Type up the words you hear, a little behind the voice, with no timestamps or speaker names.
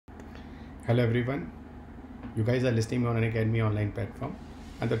Hello everyone, you guys are listening on Unacademy online platform,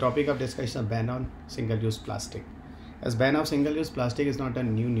 and the topic of discussion is ban on single-use plastic. As ban of single-use plastic is not a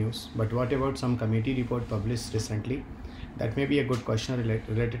new news, but what about some committee report published recently? That may be a good question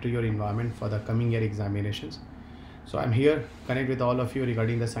related to your environment for the coming year examinations. So I'm here connect with all of you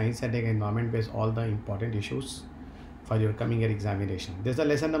regarding the science and environment based all the important issues for your coming year examination. This is the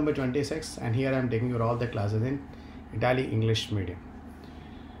lesson number 26, and here I'm taking you all the classes in entirely English medium.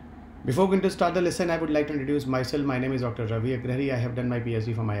 Before going to start the lesson, I would like to introduce myself. My name is Dr. Ravi Agrahari. I have done my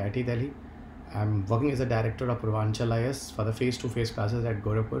Ph.D. from IIT Delhi. I'm working as a director of Purvanchal IS for the face-to-face classes at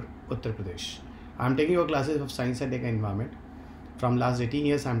Gorakhpur, Uttar Pradesh. I'm taking your classes of science and environment. From last 18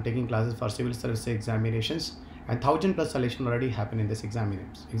 years, I'm taking classes for civil service examinations, and 1,000+ selection already happened in this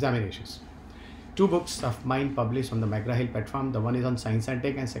examinations. Two books of mine published on the McGraw-Hill platform. The one is on science and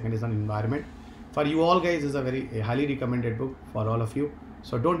tech, and second is on environment. For you all guys, is a highly recommended book for all of you.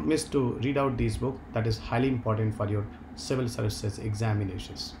 So don't miss to read out this book. That is highly important for your civil services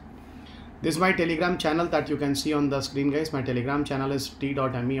examinations. This is my Telegram channel that you can see on the screen, guys. My Telegram channel is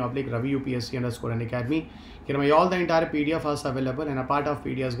t.me/Ravi UPSC_Unacademy. Here all the entire PDF is available, and a part of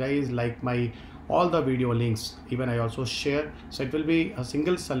PDFs, guys, like all the video links. Even I also share. So it will be a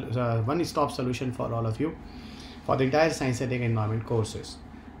single one-stop solution for all of you for the entire science and environment courses.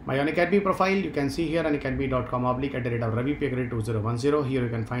 My Unacademy profile, you can see here unacademy.com/Ravi P Agrahari 2010. Here you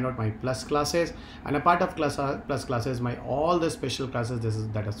can find out my plus classes, and a part of plus classes, my all the special classes.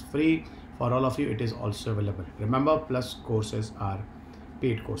 That is free for all of you. It is also available. Remember, plus courses are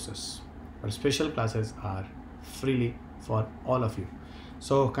paid courses, but special classes are freely for all of you.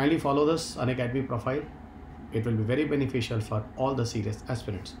 So kindly follow this Unacademy profile. It will be very beneficial for all the serious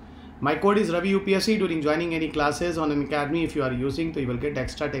aspirants. My code is Ravi UPSC. During joining any classes on Unacademy, if you are using, so you will get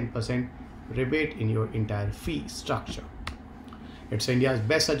extra 10% rebate in your entire fee structure. It's India's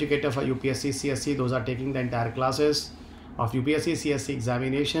best educator for UPSC CSE. Those are taking the entire classes of UPSC CSE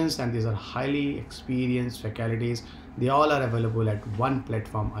examinations, and these are highly experienced faculties. They all are available at one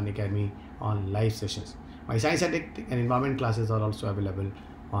platform, Unacademy, on live sessions. My science and environment classes are also available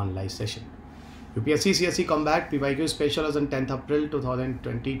on live session. UPSC CSE Combat PYQ Special is on 10th April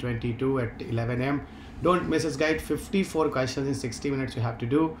 2022 at 11 am. Don't miss this guide. 54 questions in 60 minutes you have to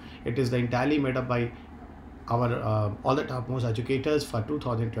do. It is the entirely made up by our all the topmost educators for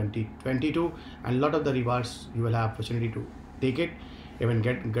 2022, and a lot of the rewards you will have opportunity to take it. Even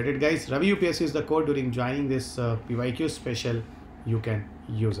get it, guys. Ravi UPSC is the code. During joining this PYQ Special, you can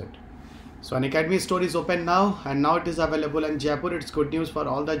use it. So Unacademy store is open now, and now it is available in Jaipur. It's good news for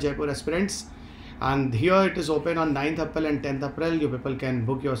all the Jaipur aspirants. And here it is open on 9th April and 10th April. You people can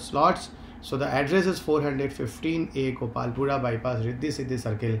book your slots. So the address is 415A Gopalpura Bypass, Riddhi Siddhi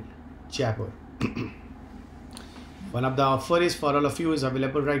Circle, Jaipur. One of the offers for all of you is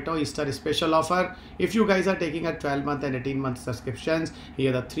available right now. Easter special offer. If you guys are taking a 12-month and 18-month subscriptions,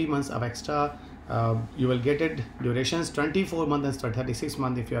 here are the 3 months of extra. You will get it durations 24 months and 36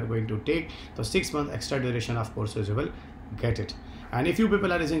 months if you are going to take. So 6 months extra duration of courses you will get it. And if you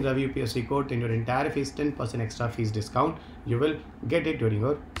people are using Ravi UPSC code, in your entire fees 10% extra fees discount, you will get it during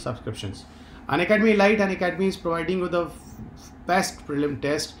your subscriptions. Unacademy Lite, Unacademy is providing you the best prelim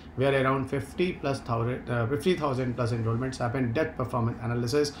test where around 50,000+ enrollments happen, depth performance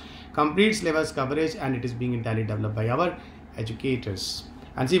analysis, complete syllabus coverage, and it is being entirely developed by our educators.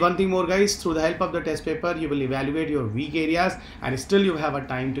 And see one thing more, guys, through the help of the test paper, you will evaluate your weak areas, and still you have a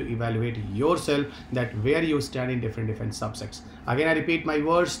time to evaluate yourself that where you stand in different subjects. Again, I repeat my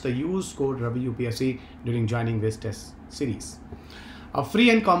words, the use code Ravi UPSC during joining this test series. A free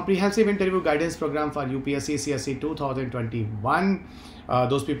and comprehensive interview guidance program for UPSC CSE 2021.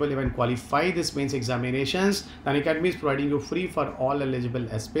 Those people even qualify this mains examinations. The Unacademy is providing you free for all eligible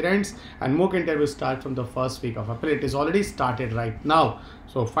aspirants, and mock interviews start from the first week of April. It is already started right now.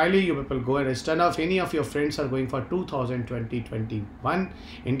 So finally, you people go and register now. If any of your friends are going for 2020-21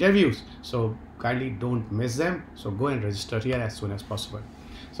 interviews, so kindly don't miss them. So go and register here as soon as possible.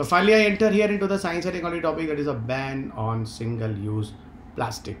 So finally, I enter here into the science and technology topic, that is a ban on single-use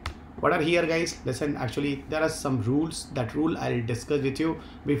plastic. What are here, guys? Listen, actually there are some rules. That rule I'll discuss with you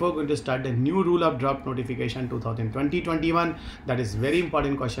before going to start the new rule of drop notification 2020-21. That is very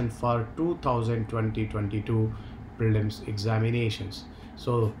important question for 2020-22 prelims examinations.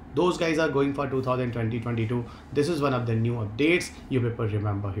 So those guys are going for 2020-22. This is one of the new updates you people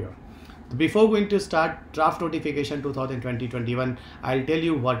remember here. Before going to start draft notification 2020-21, I'll tell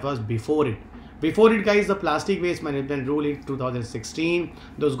you what was before it. Before it, guys, the plastic waste management rule in 2016,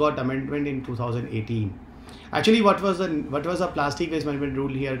 those got amendment in 2018. Actually, what was the plastic waste management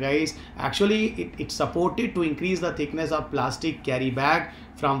rule here, guys? Actually, it supported to increase the thickness of plastic carry bag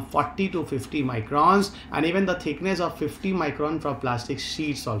from 40 to 50 microns, and even the thickness of 50 micron for plastic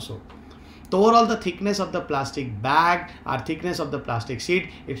sheets also. So overall, the thickness of the plastic bag or thickness of the plastic sheet,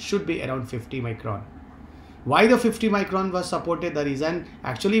 it should be around 50 micron. Why the 50 micron was supported? The reason,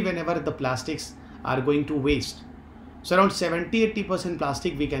 actually, whenever the plastics are going to waste, so around 70-80%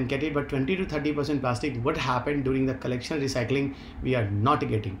 plastic we can get it, but 20 to 30% plastic, what happened during the collection recycling, we are not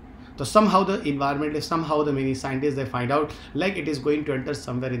getting. So somehow the environmentalists, somehow the many scientists, they find out like it is going to enter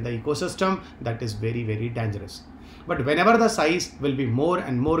somewhere in the ecosystem. That is very, very dangerous. But whenever the size will be more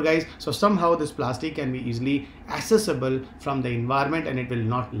and more, guys, so somehow this plastic can be easily accessible from the environment and it will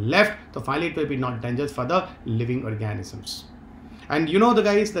not left. So finally it will be not dangerous for the living organisms. And you know the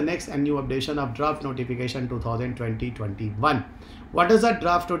guys, the next and new updation of draft notification 2020-21. What is that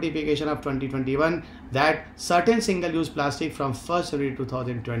draft notification of 2021? That certain single-use plastic from 1st January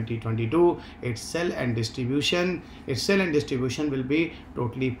 2020-22, its sale and distribution will be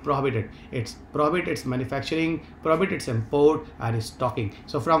totally prohibited. It's prohibit its manufacturing, prohibit its import and its stocking.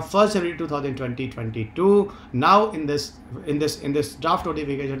 So from 1st January 2020-22, now in this draft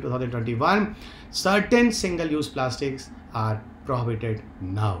notification 2021, certain single-use plastics are prohibited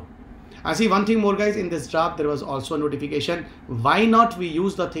now. And see one thing more, guys, in this draft there was also a notification, why not we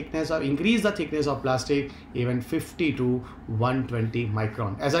use the thickness or increase the thickness of plastic even 50 to 120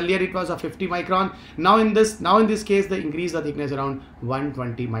 micron. As earlier it was a 50 micron. Now in this case they increase the thickness around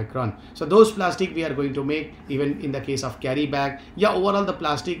 120 micron. So those plastic we are going to make, even in the case of carry bag, overall the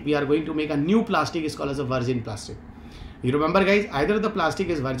plastic we are going to make a new plastic, is called as a virgin plastic. You remember, guys, either the plastic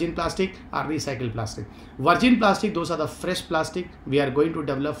is virgin plastic or recycled plastic. Virgin plastic, those are the fresh plastic we are going to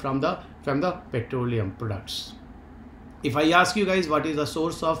develop from the petroleum products. If I ask you guys what is the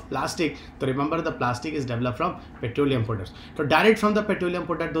source of plastic, so remember the plastic is developed from petroleum products. So direct from the petroleum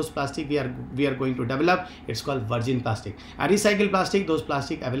product, those plastic we are going to develop, it's called virgin plastic. And recycled plastic, those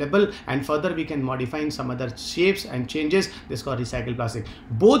plastic available, and further we can modify in some other shapes and changes, this is called recycled plastic.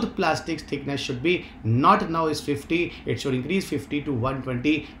 Both plastics thickness should be not now is 50, it should increase 50 to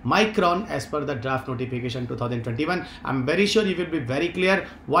 120 micron as per the draft notification 2021. I'm very sure you will be very clear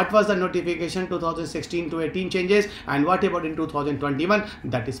what was the notification 2016 to 18 changes and what about in 2021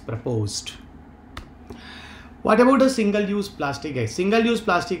 that is proposed. What about the single-use plastic, guys? Single-use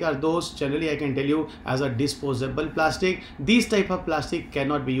plastic are those, generally I can tell you, as a disposable plastic. These type of plastic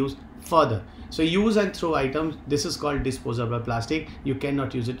cannot be used further. So use and throw items, this is called disposable plastic. You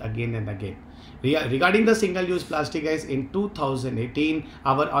cannot use it again and again. Regarding the single-use plastic, guys, in 2018,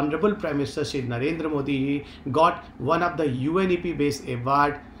 our Honorable Prime Minister Shri Narendra Modi got one of the UNEP-based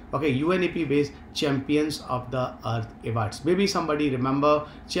award. Okay, UNEP-based Champions of the Earth Awards. Maybe somebody remember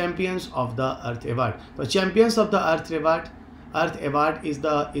Champions of the Earth Award. So Champions of the Earth Award is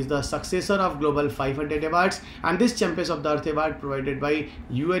the successor of Global 500 Awards, and this Champions of the Earth Award provided by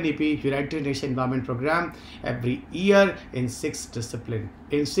UNEP, United Nations Environment Program, every year in six disciplines.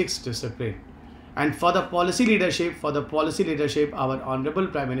 And for the policy leadership, our Honorable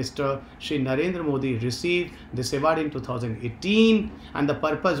Prime Minister Shri Narendra Modi received this award in 2018, and the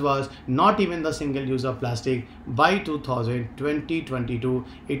purpose was not even the single use of plastic. By 2020-22,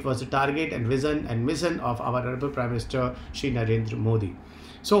 it was the target and vision and mission of our Honorable Prime Minister Shri Narendra Modi.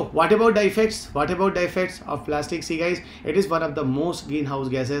 So what about the effects? Of plastic? See, guys, it is one of the most greenhouse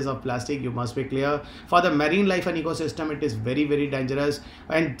gases of plastic. You must be clear. For the marine life and ecosystem, it is very, very dangerous.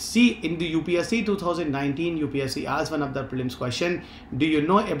 And see, in the UPSC 2019, UPSC asked one of the prelims question, do you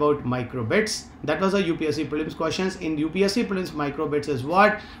know about microbits? That was a UPSC prelims questions. In UPSC prelims, microbits is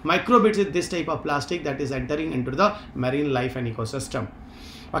what? Microbits is this type of plastic that is entering into the marine life and ecosystem.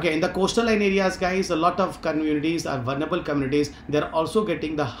 Okay, in the coastal line areas, guys, a lot of communities are vulnerable communities. They're also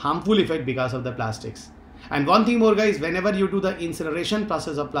getting the harmful effect because of the plastics. And one thing more, guys, whenever you do the incineration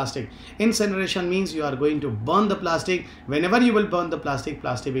process of plastic, incineration means you are going to burn the plastic. Whenever you will burn the plastic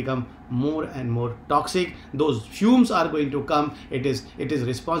become more and more toxic. Those fumes are going to come. It is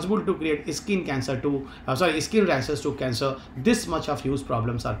responsible to create skin cancer skin rashes to cancer. This much of huge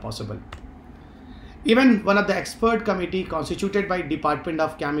problems are possible. Even one of the expert committee constituted by Department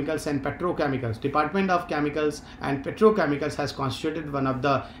of Chemicals and Petrochemicals. Department of Chemicals and Petrochemicals has constituted one of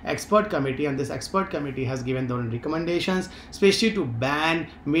the expert committee, and this expert committee has given their recommendations, especially to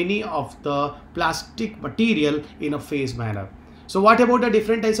ban many of the plastic material in a phased manner. So what about the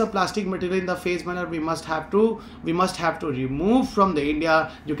different types of plastic material in the phased manner? We must have to remove from the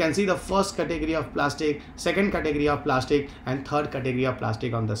India. You can see the first category of plastic, second category of plastic, and third category of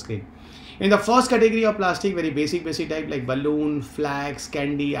plastic on the screen. In the first category of plastic, very basic type like balloon, flags,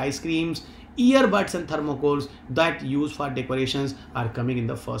 candy, ice creams, earbuds and thermocols that used for decorations are coming in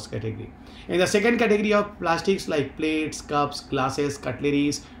the first category. In the second category of plastics like plates, cups, glasses,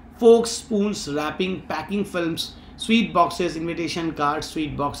 cutleries, forks, spoons, wrapping, packing films, sweet boxes, invitation cards,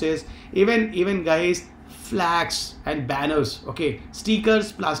 sweet boxes, even guys, flags and banners, okay,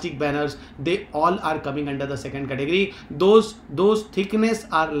 stickers, plastic banners, they all are coming under the second category. Those thickness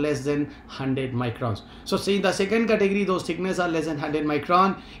are less than 100 microns. So see, the second category, those thickness are less than 100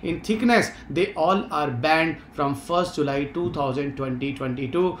 micron in thickness, they all are banned from 1st July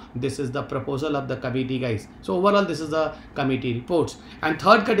 2022. This is the proposal of the committee, guys. So overall, this is the committee reports. And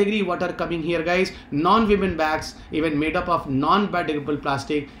third category, what are coming here, guys? Non-woven bags, even made up of non-biodegradable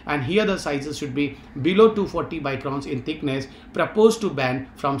plastic, and here the sizes should be below 240 microns in thickness, proposed to ban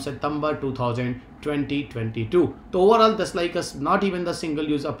from September 2022. So overall, just like us, not even the single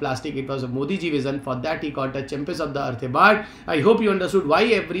use of plastic, it was a Modi ji vision. For that, he got a Champions of the Earth award. I hope you understood why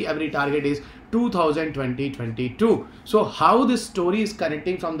every target is 2022. So how this story is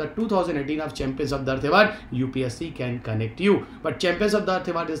connecting from the 2018 of Champions of the Earth award, UPSC can connect you. But Champions of the Earth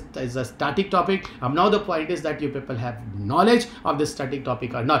award is a static topic. Now the point is that you people have knowledge of this static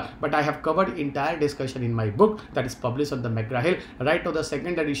topic or not. But I have covered entire discussion in my book that is published on the McGraw-Hill. Right now the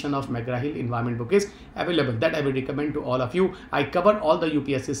second edition of McGraw-Hill environment book is available, that I will recommend to all of you. I cover all the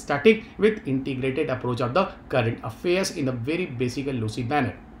UPSC static with integrated approach of the current affairs in a very basic and loosey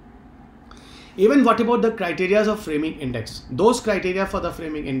manner. Even what about the criteria of framing index? Those criteria for the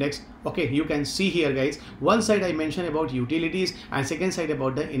framing index, okay, you can see here, guys. One side I mentioned about utilities and second side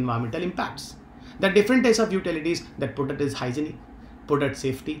about the environmental impacts. The different types of utilities, that product is hygienic, product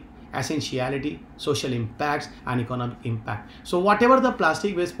safety, essentiality, social impacts and economic impact. So whatever the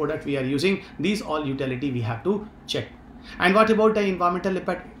plastic waste product we are using, these all utility we have to check. And what about the environmental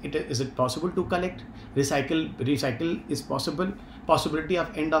impact? Is it possible to collect? Recycle is possible. Possibility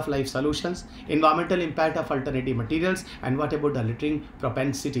of end of life solutions, environmental impact of alternative materials, and what about the littering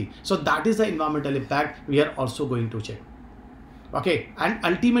propensity? So that is the environmental impact we are also going to check. Okay, and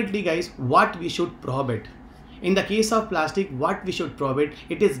ultimately, guys, what we should prohibit. In the case of plastic, what we should prohibit,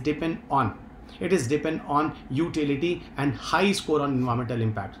 it is depend on utility and high score on environmental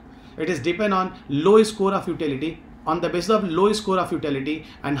impact. It is depend on low score of utility. On the basis of low score of utility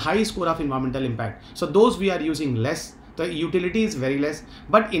and high score of environmental impact. So those we are using less. The utility is very less,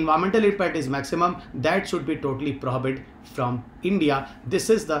 but environmental impact is maximum. That should be totally prohibited from India. This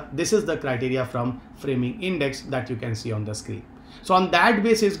is the criteria from framing index that you can see on the screen. So on that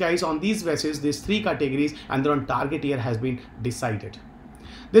basis, guys, on these basis, these three categories and their own target year has been decided.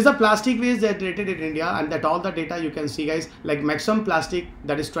 There's a plastic waste that rated in India, and that all the data you can see, guys, like maximum plastic,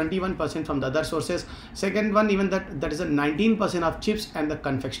 that is 21% from the other sources. Second one, even that is a 19% of chips and the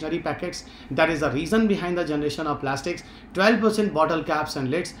confectionery packets. That is the reason behind the generation of plastics. 12% bottle caps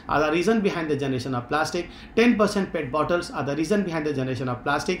and lids are the reason behind the generation of plastic. 10% PET bottles are the reason behind the generation of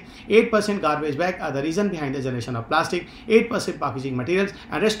plastic. 8% garbage bag are the reason behind the generation of plastic. 8% packaging materials,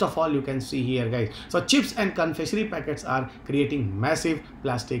 and rest of all you can see here, guys. So chips and confectionery packets are creating massive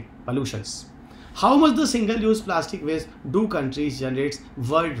plastic pollutions. How much the single-use plastic waste do countries generate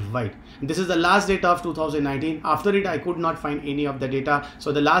worldwide? This is the last data of 2019. After it, I could not find any of the data.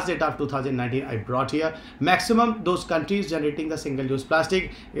 So the last data of 2019 I brought here. Maximum those countries generating the single-use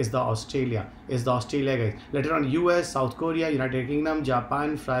plastic is the Australia, guys. Later on, US, South Korea, United Kingdom,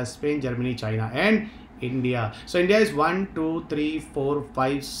 Japan, France, Spain, Germany, China, and India. So India is 1, 2, 3, 4,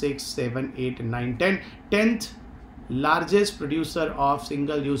 5, 6, 7, 8, 9, 10. 10th largest producer of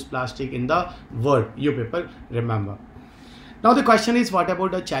single-use plastic in the world. You people remember. Now the question is, what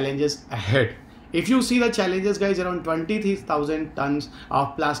about the challenges ahead? If you see the challenges, guys, around 23,000 tons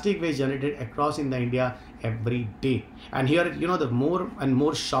of plastic waste generated across in the India every day. And here, you know, the more and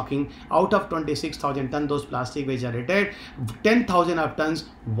more shocking, out of 26,000 tons those plastic waste generated, 10,000 of tons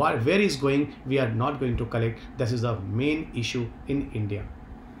where is going, we are not going to collect. This is the main issue in India.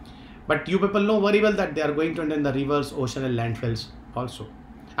 But you people know very well that they are going to end in the rivers, ocean and landfills also.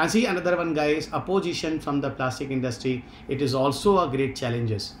 And see another one, guys, opposition from the plastic industry. It is also a great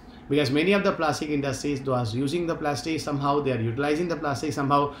challenges, because many of the plastic industries, those using the plastic, somehow they are utilizing the plastic,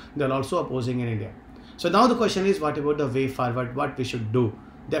 somehow they are also opposing in India. So now the question is, what about the way forward, what we should do?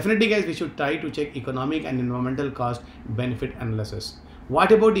 Definitely, guys, we should try to check economic and environmental cost benefit analysis.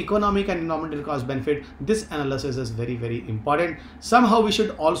 What about economic and environmental cost benefit? This analysis is very, very important. Somehow we should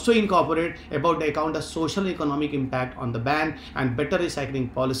also incorporate about the account of social and economic impact on the ban, and better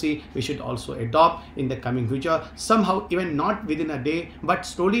recycling policy we should also adopt in the coming future. Somehow, even not within a day, but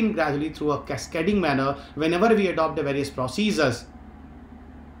slowly and gradually through a cascading manner, whenever we adopt the various procedures,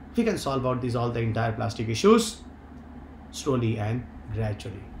 we can solve out all the entire plastic issues slowly and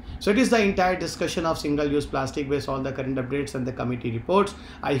gradually. So it is the entire discussion of single-use plastic based on the current updates and the committee reports.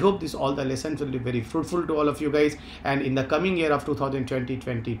 I hope all the lessons will be very fruitful to all of you guys. And in the coming year of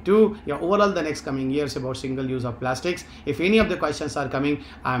 2020-22, yeah, overall the next coming years about single use of plastics, if any of the questions are coming,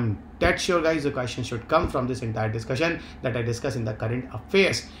 I'm dead sure guys the question should come from this entire discussion that I discuss in the current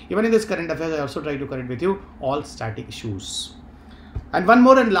affairs. Even in this current affairs, I also try to connect with you all static issues. And one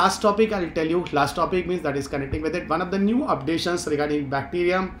more and last topic I'll tell you. Last topic means that is connecting with it. One of the new updations regarding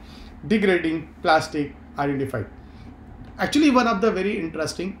bacterium degrading plastic identified. Actually, one of the very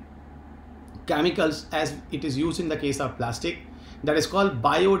interesting chemicals as it is used in the case of plastic, that is called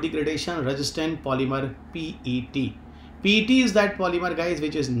biodegradation resistant polymer, PET. PET is that polymer guys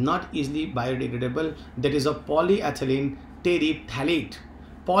which is not easily biodegradable. That is a polyethylene terephthalate.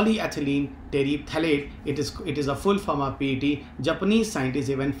 Polyethylene terephthalate, it is a full form of PET. Japanese scientists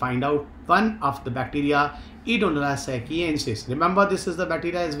even find out one of the bacteria, Eudinola sakiensis. Remember, this is the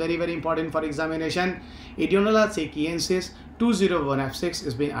bacteria is very important for examination. Eudinola sakiensis 201F6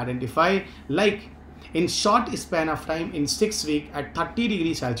 is being identified. Like in short span of time, in 6 weeks at 30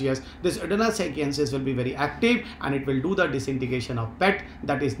 degrees Celsius, this Eudinola sakiensis will be very active and it will do the disintegration of PET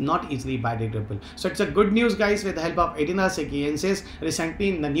that is not easily biodegradable. So it's a good news guys with the help of Eudinola sakiensis recently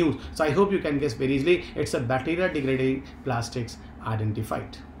in the news. So I hope you can guess very easily. It's a bacteria degrading plastics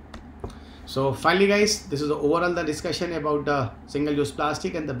identified. So finally guys, this is overall the discussion about the single-use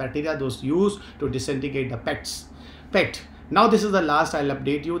plastic and the bacteria those used to disintegrate the PET. Now this is the last I'll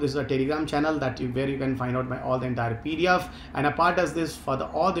update you. This is a Telegram channel where you can find out all the entire PDF, and apart of this, for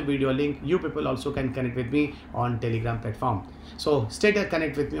all the video link, you people also can connect with me on Telegram platform. So stay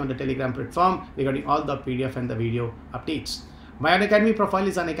connect with me on the Telegram platform regarding all the PDF and the video updates. My Unacademy profile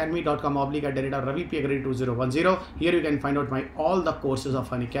is unacademy.com/Educator Ravi P Agrahari 2010. Here you can find out all the courses of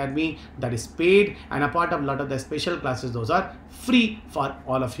Unacademy that is paid, and a part of lot of the special classes, those are free for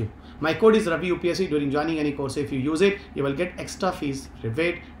all of you. My code is Ravi UPSC. During joining any course, if you use it, you will get extra fees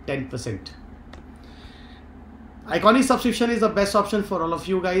rebate 10%. Iconic subscription is the best option for all of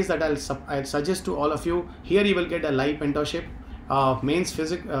you guys that I'll suggest to all of you. Here you will get a live mentorship.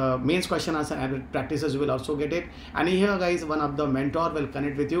 Mains question answer and practices, you will also get it. And here guys, one of the mentor will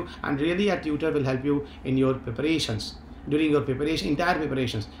connect with you, and really a tutor will help you in your preparations. During your entire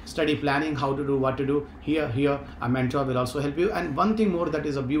preparations, study planning, how to do, what to do, here a mentor will also help you. And one thing more, that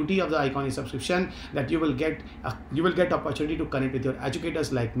is a beauty of the Iconic subscription, that you will get opportunity to connect with your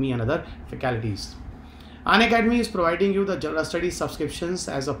educators like me and other faculties. Unacademy is providing you the general studies subscriptions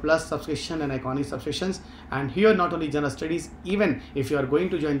as a plus subscription and Iconic subscriptions, and here not only general studies, even if you are going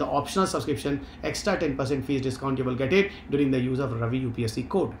to join the optional subscription, extra 10% fees discount you will get it during the use of Ravi UPSC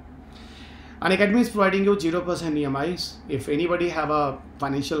code. Unacademy is providing you 0% EMIs. If anybody have a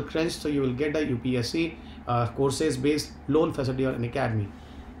financial crunch, so you will get the UPSC courses based loan facility on Unacademy.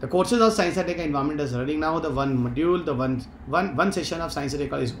 The courses of Science and Tech Environment is running now. The one module, the one session of Science and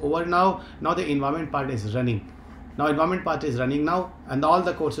Tech is over now. Now the environment part is running. And all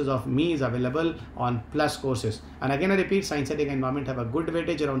the courses of me is available on plus courses. And again I repeat, Science and Tech Environment have a good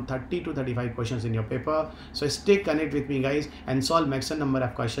weightage, around 30 to 35 questions in your paper. So stay connected with me guys and solve maximum number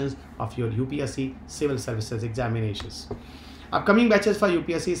of questions of your UPSC civil services examinations. Upcoming batches for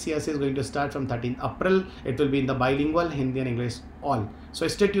UPSC CSE is going to start from 13th April. It will be in the bilingual Hindi and English all. So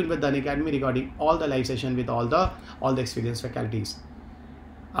stay tuned with the Unacademy regarding all the live session with all the experienced faculties.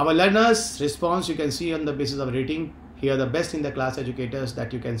 Our learners response you can see on the basis of rating. Here the best in the class educators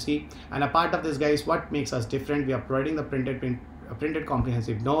that you can see. And a part of this guys, what makes us different, we are providing the printed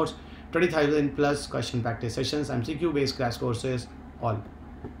comprehensive notes, 20,000 plus question practice sessions, MCQ based crash courses, all.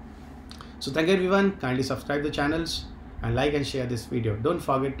 So thank you everyone. Kindly subscribe the channels and like and share this video. Don't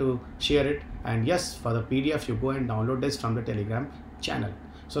forget to share it. And yes, for the PDF, you go and download this from the Telegram channel.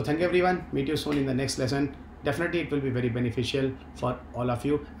 So thank you everyone. Meet you soon in the next lesson. Definitely it will be very beneficial for all of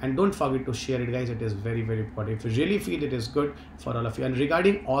you, and don't forget to share it guys. It is very important. If you really feel it is good for all of you. And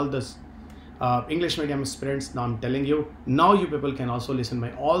regarding all this English medium aspirants, now I'm telling you, now you people can also listen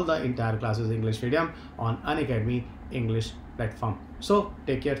all the entire classes English medium on Unacademy English platform. So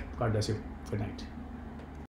take care. God bless you. Good night.